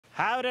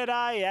How did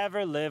I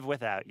ever live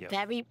without you?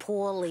 Very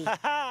poorly. Ha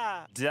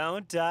ha!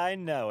 Don't I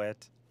know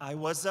it? I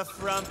was a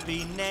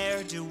frumpy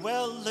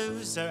ne'er-do-well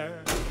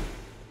loser,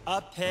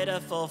 a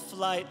pitiful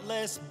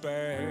flightless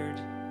bird,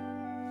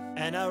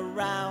 an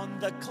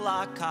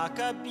around-the-clock cock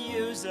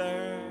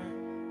abuser,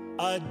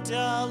 a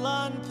dull,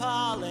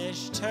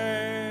 unpolished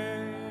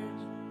turd.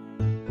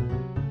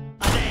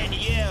 Then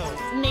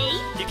you! Me?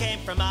 You came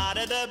from out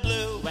of the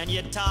blue and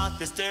you taught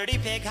this dirty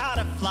pig how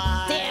to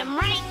fly. Damn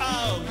right!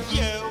 Oh,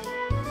 you!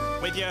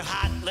 With your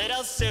hot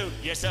little suit,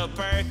 you're so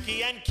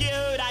perky and cute,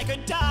 I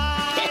could die.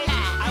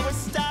 I was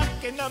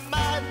stuck in the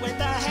mud with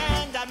a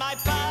hand on my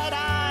butt.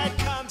 I'd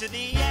come to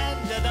the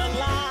end of the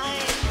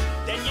line.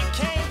 Then you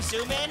came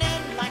zooming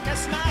in like a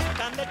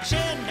smack on the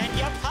chin, and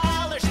you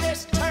polished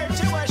this turd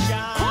to a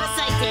shine. Of course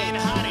I did.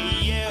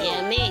 Honey, you.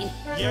 Yeah, me.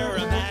 You're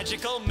a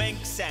magical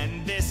minx,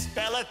 and this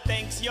fella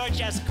thinks you're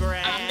just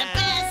grand. I'm the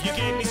best. You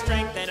gave me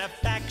strength and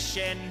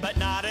affection, but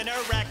not an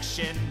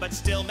erection, but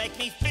still make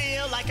me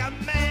feel like a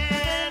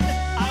man.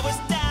 I was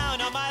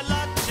down on my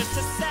luck, just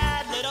a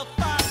sad little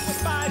fuck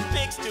with my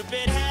big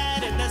stupid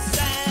head in the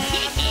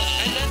sand.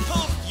 And then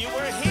poof, you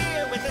were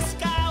here with a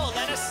scowl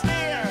and a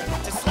sneer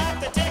to slap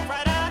the dick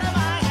right out of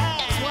my head.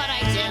 That's what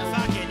I do.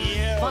 Fucking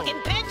you.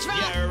 Fucking Petra.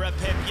 You're a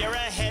pip, you're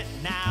a hit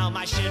now.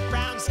 My shit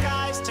brown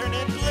skies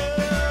turning blue.